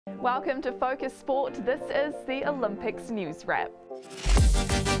Welcome to Focus Sport. This is the Olympics News Wrap.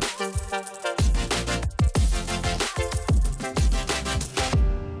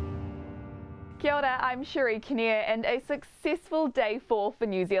 Kia ora, I'm Sherry Kinnear, and a successful day 4 for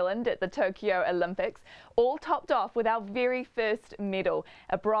New Zealand at the Tokyo Olympics, all topped off with our very first medal,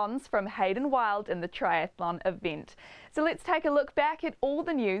 a bronze from Hayden Wilde in the triathlon event. So let's take a look back at all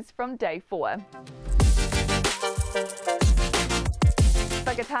the news from day 4.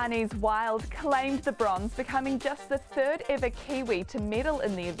 Whakatane's Wilde claimed the bronze, becoming just the third ever Kiwi to medal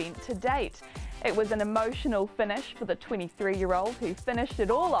in the event to date. It was an emotional finish for the 23-year-old who finished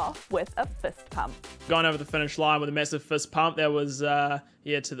it all off with a fist pump. Going over the finish line with a massive fist pump, that was to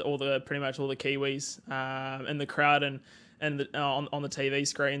pretty much all the Kiwis in the crowd and on the TV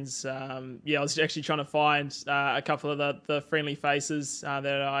screens. I was actually trying to find a couple of the friendly faces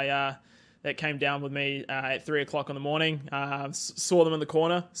that came down with me at 3 o'clock in the morning. Saw them in the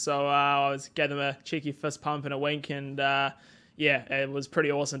corner, so I gave them a cheeky fist pump and a wink, and it was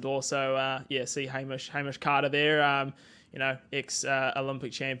pretty awesome to also see Hamish Carter there, ex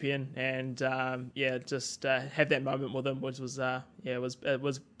Olympic champion, and just have that moment with him, which was it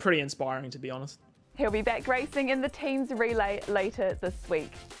was pretty inspiring, to be honest. He'll be back racing in the team's relay later this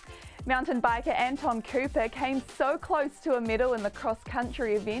week. Mountain biker Anton Cooper came so close to a medal in the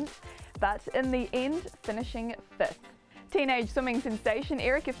cross-country event, but in the end finishing 5th. Teenage swimming sensation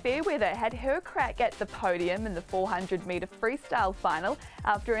Erica Fairweather had her crack at the podium in the 400-metre freestyle final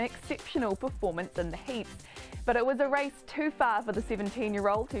after an exceptional performance in the heats. But it was a race too far for the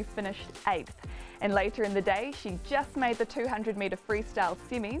 17-year-old who finished 8th. And later in the day, she just made the 200-metre freestyle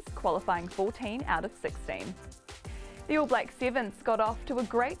semis, qualifying 14 out of 16. The All Black Sevens got off to a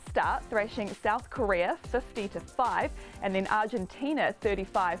great start, thrashing South Korea 50-5 and then Argentina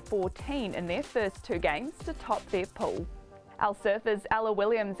 35-14 in their first 2 games to top their pool. Our surfers Ella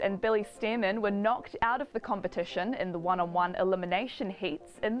Williams and Billy Stearman were knocked out of the competition in the one-on-one elimination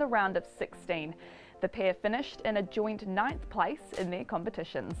heats in the round of 16. The pair finished in a joint 9th place in their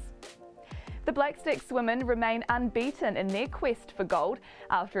competitions. The Black Sticks women remain unbeaten in their quest for gold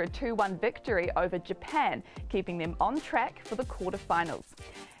after a 2-1 victory over Japan, keeping them on track for the quarterfinals.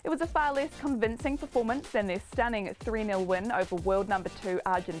 It was a far less convincing performance than their stunning 3-0 win over world number 2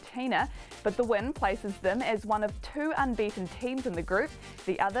 Argentina, but the win places them as one of 2 unbeaten teams in the group,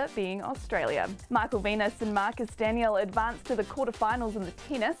 the other being Australia. Michael Venus and Marcus Daniel advanced to the quarterfinals in the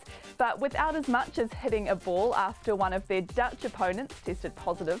tennis, but without as much as hitting a ball after one of their Dutch opponents tested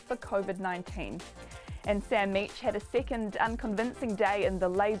positive for COVID-19. And Sam Meach had a second unconvincing day in the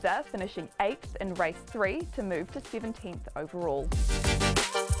laser, finishing 8th in race 3 to move to 17th overall.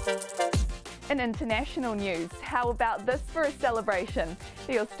 In international news, how about this for a celebration?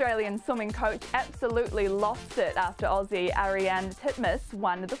 The Australian swimming coach absolutely lost it after Aussie Ariane Titmus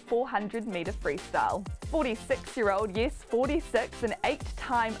won the 400-metre freestyle. 46-year-old, yes 46, and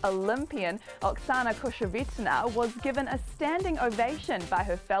 8-time Olympian Oksana Koshovitina was given a standing ovation by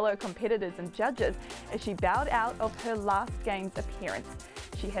her fellow competitors and judges as she bowed out of her last Games appearance.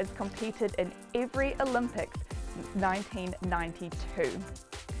 She has competed in every Olympics since 1992.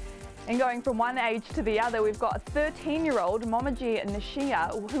 And going from one age to the other, we've got 13-year-old Momiji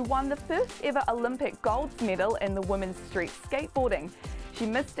Nishiya, who won the first ever Olympic gold medal in the women's street skateboarding. She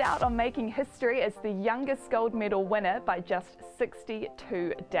missed out on making history as the youngest gold medal winner by just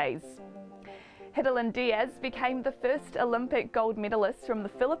 62 days. Hidilyn Diaz became the first Olympic gold medalist from the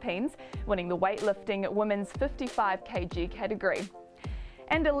Philippines, winning the weightlifting women's 55 kg category.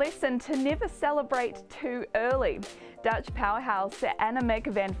 And a lesson to never celebrate too early. Dutch powerhouse Annemiek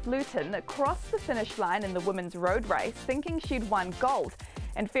van Vleuten crossed the finish line in the women's road race thinking she'd won gold.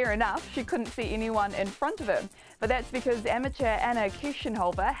 And fair enough, she couldn't see anyone in front of her. But that's because amateur Anna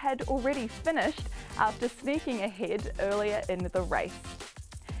Kirchenhofer had already finished after sneaking ahead earlier in the race.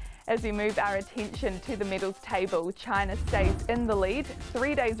 As we move our attention to the medals table, China stays in the lead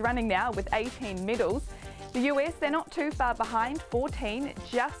 3 days running now with 18 medals. The US, they're not too far behind, 14,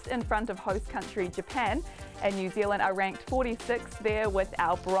 just in front of host country Japan, and New Zealand are ranked 46th there with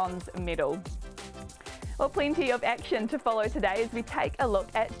our bronze medal. Well, plenty of action to follow today as we take a look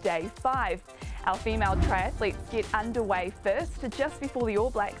at day 5. Our female triathletes get underway first, just before the All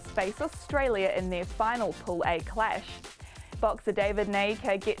Blacks face Australia in their final Pool A clash. Boxer David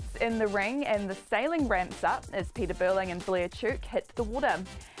Naika gets in the ring and the sailing ramps up as Peter Burling and Blair Tuke hit the water.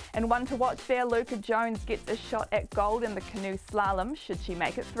 And one to watch there, Luca Jones gets a shot at gold in the canoe slalom should she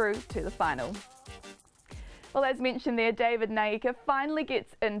make it through to the final. Well, as mentioned there, David Naika finally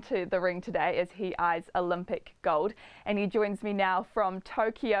gets into the ring today as he eyes Olympic gold, and he joins me now from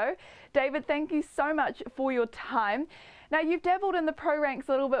Tokyo. David, thank you so much for your time. Now, you've dabbled in the pro ranks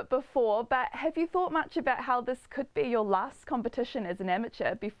a little bit before, but have you thought much about how this could be your last competition as an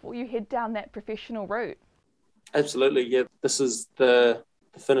amateur before you head down that professional route? Absolutely, yeah. This is the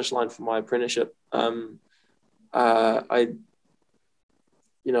finish line for my apprenticeship. I've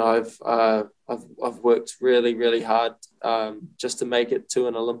worked really, really hard just to make it to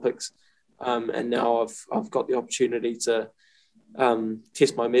an Olympics, and now I've got the opportunity to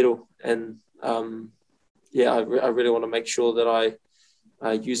test my medal, and I really want to make sure that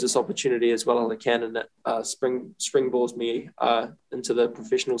I use this opportunity as well as I can, and that springboards me into the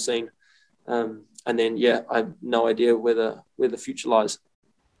professional scene. And then, I have no idea where the future lies.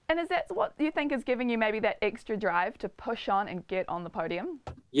 And is that what you think is giving you maybe that extra drive to push on and get on the podium?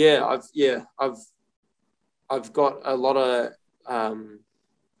 Yeah, I've got a lot of a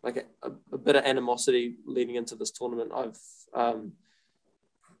bit of animosity leading into this tournament. I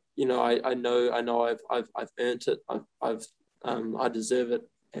know I've earned it. I deserve it.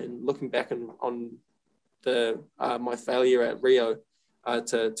 And looking back on my failure at Rio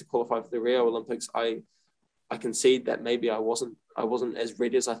to qualify for the Rio Olympics, I concede that maybe I wasn't as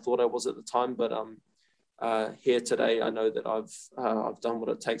ready as I thought I was at the time. But here today, I know that I've done what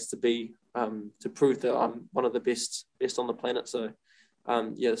it takes to prove that I'm one of the best on the planet. So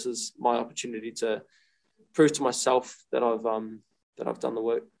this is my opportunity to prove to myself that I've done the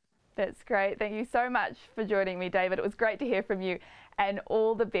work. That's great. Thank you so much for joining me, David. It was great to hear from you, and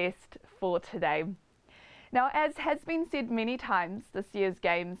all the best for today. Now, as has been said many times, this year's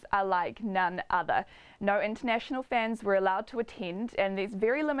Games are like none other. No international fans were allowed to attend, and there's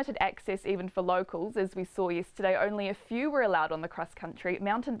very limited access even for locals. As we saw yesterday, only a few were allowed on the cross-country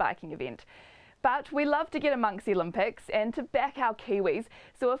mountain biking event. But we love to get amongst the Olympics and to back our Kiwis,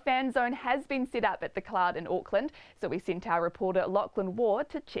 so a fan zone has been set up at the Cloud in Auckland. So we sent our reporter Lachlan Ward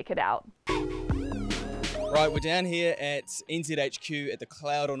to check it out. Right, we're down here at NZHQ at the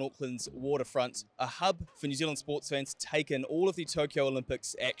Cloud on Auckland's waterfront, a hub for New Zealand sports fans to take in all of the Tokyo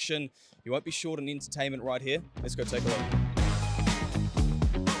Olympics action. You won't be short on entertainment right here. Let's go take a look.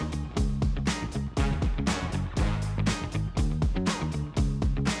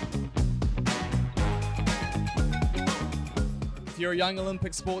 If you're a young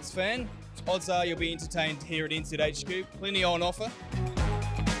Olympic sports fan, odds are you'll be entertained here at NZHQ. Plenty on offer.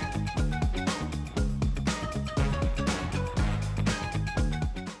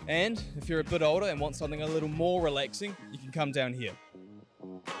 And if you're a bit older and want something a little more relaxing, you can come down here.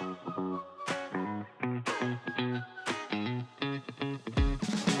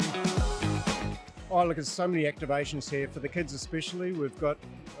 Oh, look, there's so many activations here for the kids especially. We've got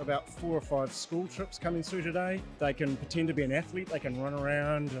about 4 or 5 school trips coming through today. They can pretend to be an athlete, they can run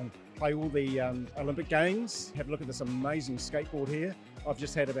around and play all the Olympic Games. Have a look at this amazing skateboard here. I've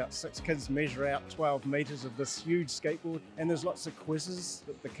just had about 6 kids measure out 12 metres of this huge skateboard, and there's lots of quizzes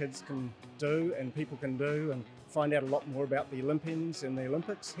that the kids can do and people can do and find out a lot more about the Olympians and the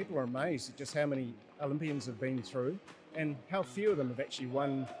Olympics. People are amazed at just how many Olympians have been through and how few of them have actually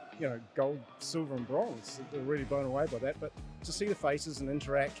won, gold, silver and bronze. They're really blown away by that. But to see the faces and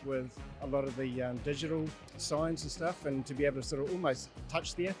interact with a lot of the digital signs and stuff, and to be able to sort of almost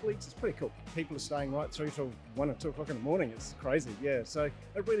touch the athletes, it's pretty cool. People are staying right through till 1 or 2 o'clock in the morning. It's crazy, yeah. So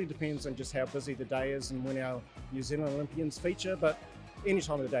it really depends on just how busy the day is and when our New Zealand Olympians feature, but any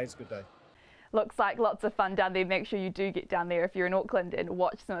time of the day is a good day. Looks like lots of fun down there. Make sure you do get down there if you're in Auckland and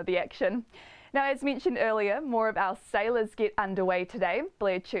watch some of the action. Now, as mentioned earlier, more of our sailors get underway today.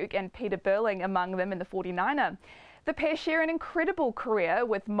 Blair Tuke and Peter Burling among them in the 49er. The pair share an incredible career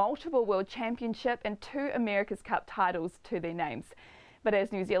with multiple World Championship and 2 America's Cup titles to their names. But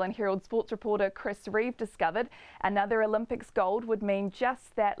as New Zealand Herald sports reporter Chris Reeve discovered, another Olympics gold would mean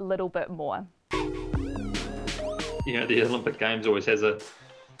just that little bit more. The Olympic Games always has a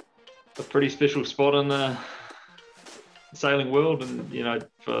pretty special spot in the sailing world, and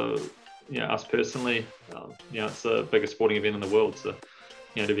for us personally, it's the biggest sporting event in the world. So,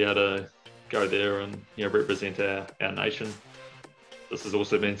 to be able to go there and represent our nation, this has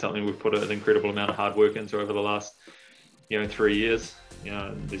also been something we've put an incredible amount of hard work into over the last 3 years.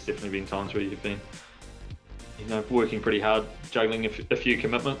 There's definitely been times where you've been working pretty hard, juggling a few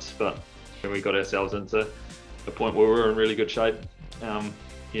commitments, but we got ourselves into a point where we were in really good shape, and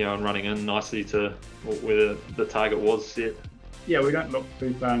running in nicely to where the target was set. Yeah, we don't look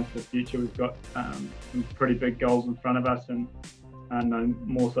too far into the future. We've got some pretty big goals in front of us, and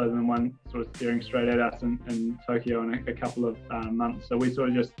more so than one sort of staring straight at us in Tokyo in a couple of months. So we sort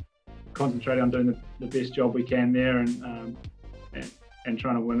of just concentrate on doing the best job we can there, and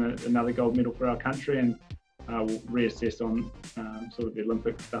trying to win another gold medal for our country, and we'll reassess on sort of the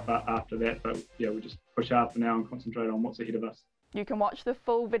Olympic stuff after that. But yeah, we'll just push hard for now and concentrate on what's ahead of us. You can watch the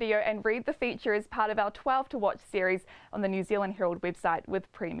full video and read the feature as part of our 12 to watch series on the New Zealand Herald website with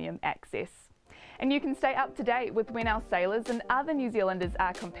premium access. And you can stay up to date with when our sailors and other New Zealanders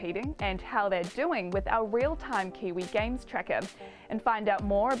are competing and how they're doing with our real-time Kiwi Games tracker, and find out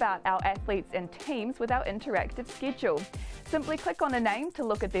more about our athletes and teams with our interactive schedule. Simply click on a name to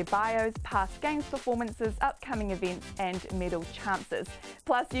look at their bios, past games performances, upcoming events and medal chances.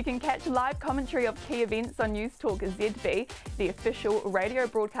 Plus you can catch live commentary of key events on News Talk ZB, the official radio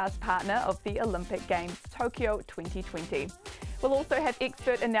broadcast partner of the Olympic Games Tokyo 2020. We'll also have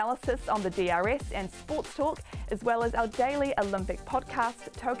expert analysis on the DRS and Sports Talk, as well as our daily Olympic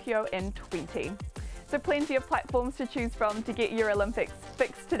podcast, Tokyo in 20. So plenty of platforms to choose from to get your Olympics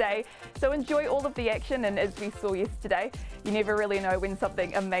fix today. So enjoy all of the action, and as we saw yesterday, you never really know when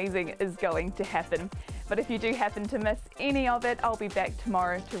something amazing is going to happen. But if you do happen to miss any of it, I'll be back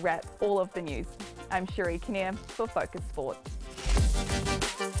tomorrow to wrap all of the news. I'm Sheree Kinnear for Focus Sports.